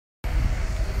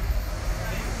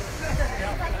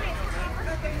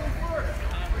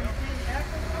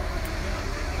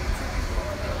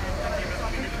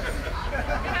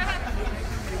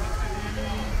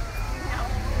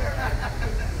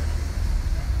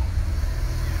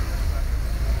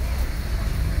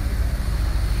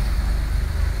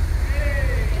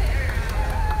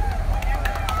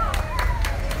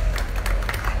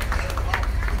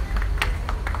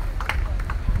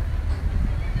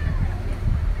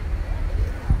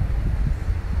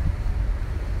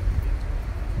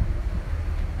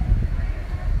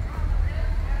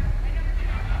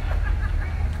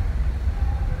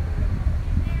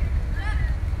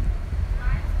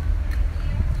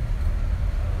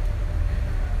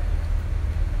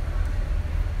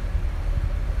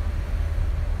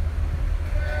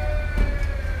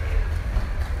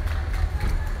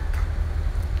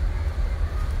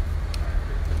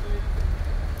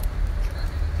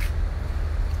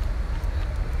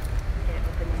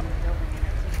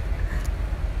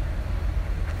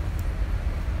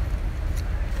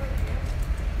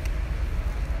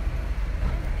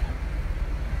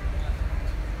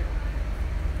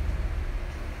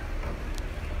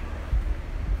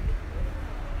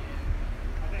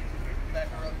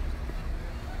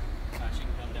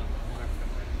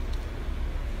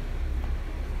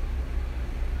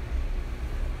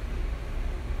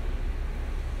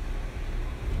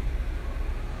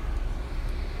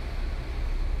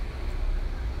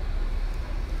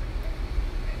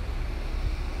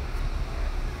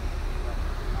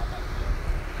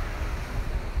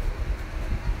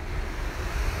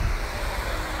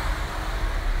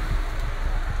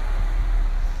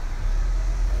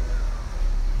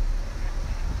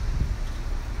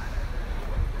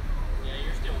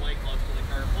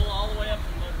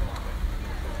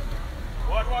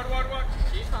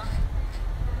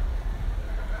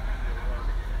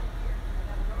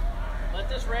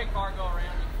this red car go around.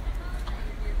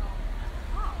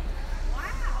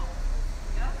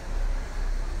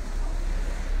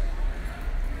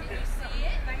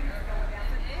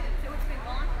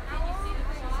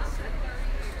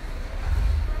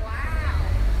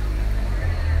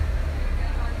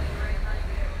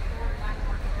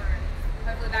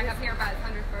 Back up here by his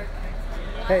 100th birthday.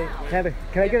 Hey, Heather,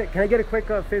 can I get a quick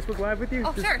Facebook Live with you?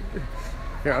 Oh, sure.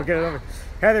 Here, I'll get it over.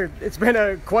 Heather, it's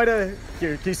been quite a.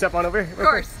 Here, can you step on over? Of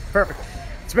course. Perfect.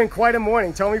 It's been quite a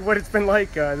morning. Tell me what it's been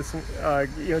like.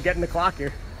 Getting the clock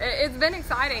here. It's been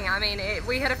exciting. I mean,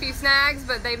 we had a few snags,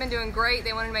 but they've been doing great.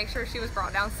 They wanted to make sure she was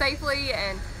brought down safely,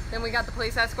 and then we got the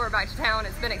police escort back to town.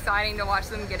 It's been exciting to watch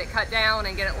them get it cut down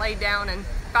and get it laid down, and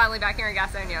finally back here in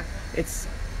Gastonia. It's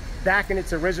back in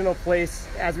its original place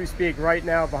as we speak right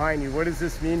now behind you. What does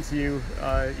this mean to you,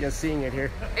 seeing it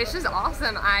here? It's just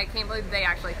awesome. I can't believe they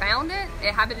actually found it.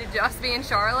 It happened to just be in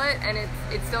Charlotte, and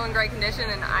it's still in great condition,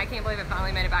 and I can't believe it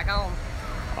finally made it back home.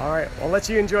 All right, well, I'll let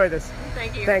you enjoy this.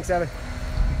 Thank you. Thanks, Heather.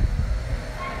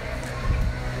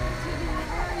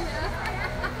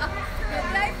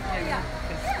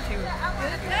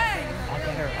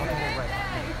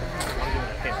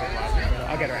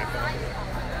 I'll get her after.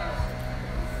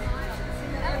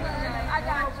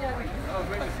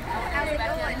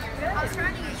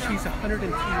 She's 102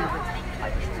 years old.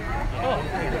 Oh, I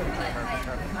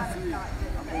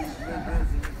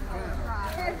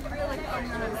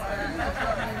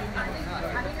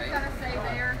think it's gonna stay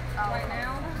there right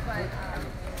now, but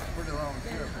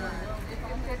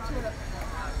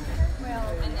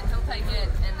and then he'll take it,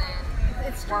 and then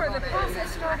it's started. The process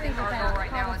started. I think our goal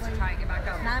right now is to try and get back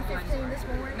up. 9:15 this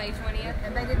morning. May 20th.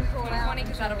 And they didn't pull out. 20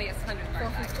 because that'll be his 100th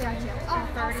birthday.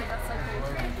 2:30. That's so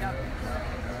cool.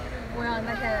 Well, and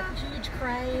they had a huge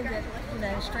crane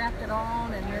that strapped it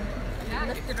on and then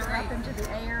lifted her up into the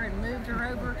air and moved her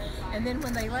over. And then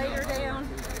when they laid her down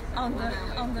on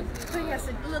the thing, I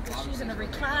said, "Look, she's in a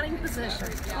reclining position.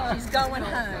 She's going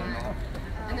home."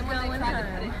 And then when they tried to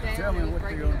put it down, it was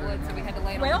breaking wood, so we had to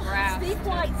lay it on the grass. Steve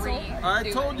Whitesell. I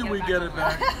told you we'd get it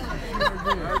back.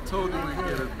 I told you we'd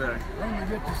get it back. When you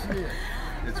get to see it.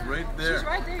 It's right there. She's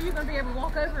right there. You're going to be able to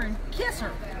walk over and kiss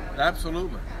her.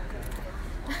 Absolutely.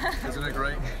 Isn't it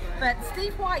great? But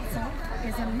Steve Whitesell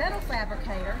is a metal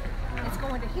fabricator. It's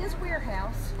going to his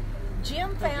warehouse.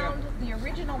 Jim found the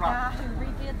original guy who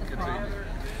redid the clock.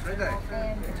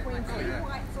 And between Steve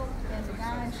Whitesell and the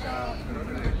guy in Charlotte who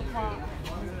redid the clock,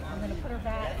 I'm going to put her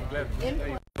back in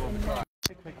place.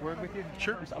 Quick word with you?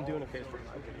 Sure. I'm doing a Facebook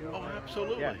video. Oh,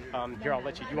 absolutely. Yeah. Here, I'll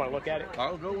let you. You want to look at it?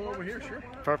 I'll go over here, sure.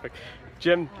 Perfect.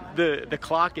 Jim, the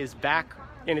clock is back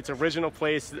in its original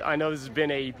place. I know this has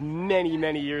been a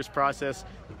many years process.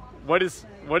 What is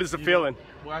the feeling?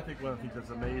 Well, I think one of the things that's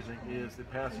amazing is the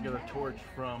passing of the torch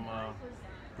from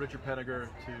Richard Penniger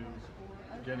to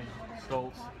Jenny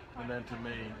Stoltz and then to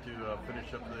me to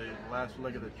finish up the last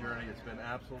leg of the journey. It's been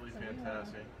absolutely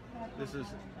fantastic. This is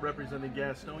representing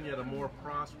Gastonia at a more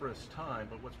prosperous time,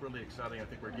 but what's really exciting, I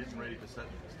think we're getting ready to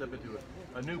step into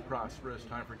a new prosperous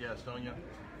time for Gastonia.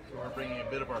 So we're bringing a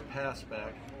bit of our past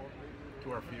back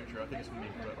to our future. I think it's going to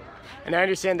be incredible. And I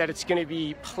understand that it's going to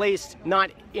be placed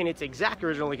not in its exact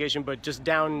original location, but just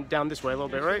down this way a little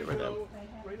bit, right? Right in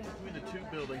between the two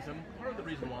buildings, and part of the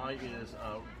reason why is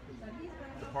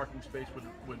the parking space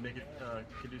would make it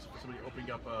conducive to somebody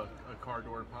opening up a car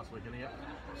door and possibly hitting it.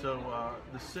 So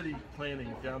the city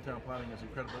planning, downtown planning is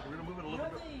incredible. We're going to move it a little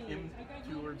bit in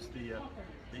towards the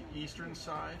eastern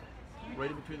side,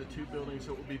 right in between the two buildings,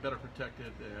 so it will be better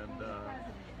protected and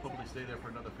hopefully stay there for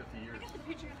another 50 years.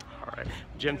 All right.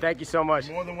 Jim, thank you so much.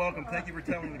 You're more than welcome. Thank you for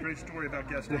telling the great story about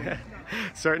Gastonia.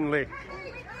 Certainly. He's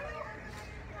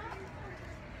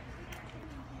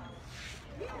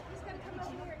going to come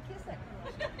over here and kiss that girl.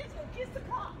 He's going to kiss the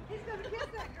clock. He's going to kiss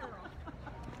that girl.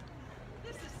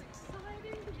 This is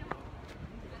exciting.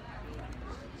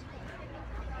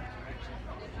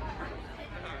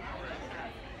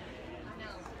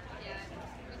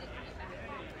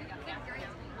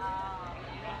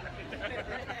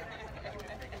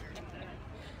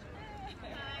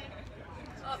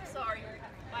 Oh, sorry.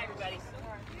 Bye, everybody.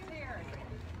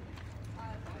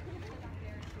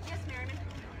 Yes, Merriman.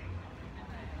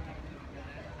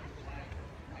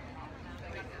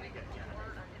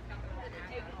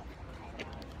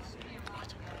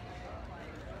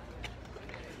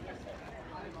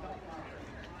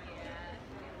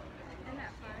 Isn't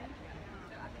that funny?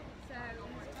 So,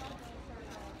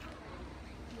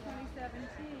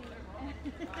 2017,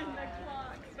 and the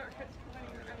clock starts at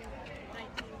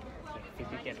 19. Did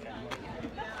you get that?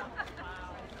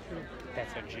 That's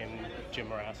said Jim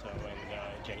Morasso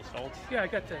and Jenny Stoltz. Yeah, I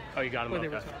got that. Oh, you got them? When they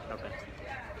Okay. were talking. Okay.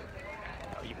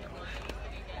 Oh, you can go.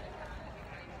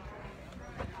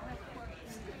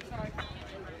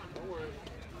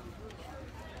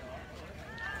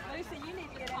 Lucy, you need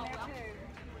to get in there too.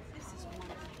 This is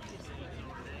wonderful.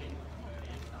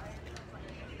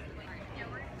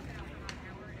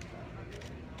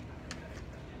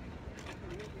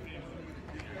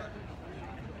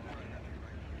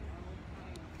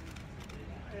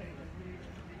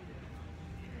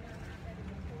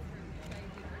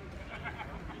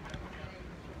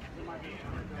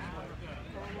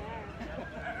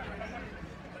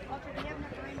 Walter, do you have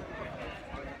enough room?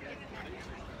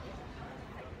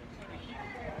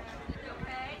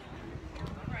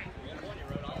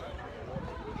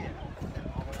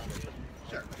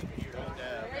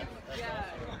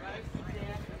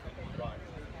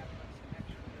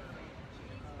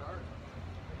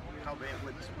 How bad?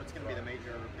 What's going to be the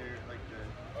major repair? Like the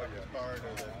part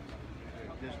or the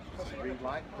just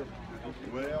relight the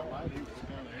well?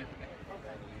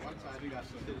 One side we got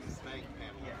the citizen bank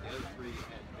panel. The other three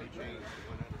had they changed the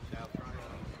 100 South Front.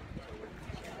 So we're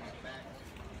back.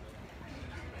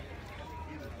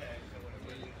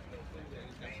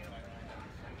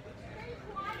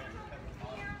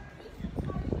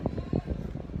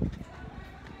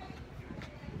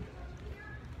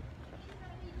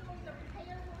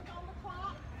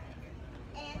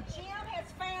 And Jim has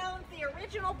found the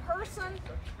original person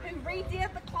who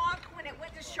redid the clock when it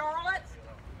went to Charlotte.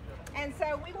 And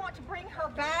so we want to bring her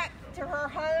back to her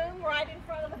home right in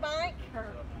front of the bank.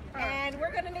 And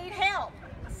we're going to need help.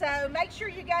 So make sure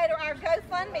you go to our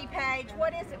GoFundMe page.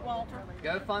 What is it, Walter?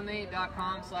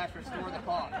 GoFundMe.com/restore the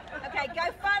clock. Okay,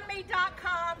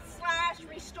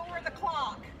 GoFundMe.com/restore the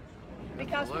clock.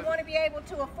 Because we want to be able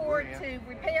to afford to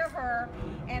repair her.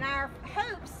 And our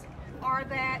hopes are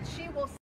that she will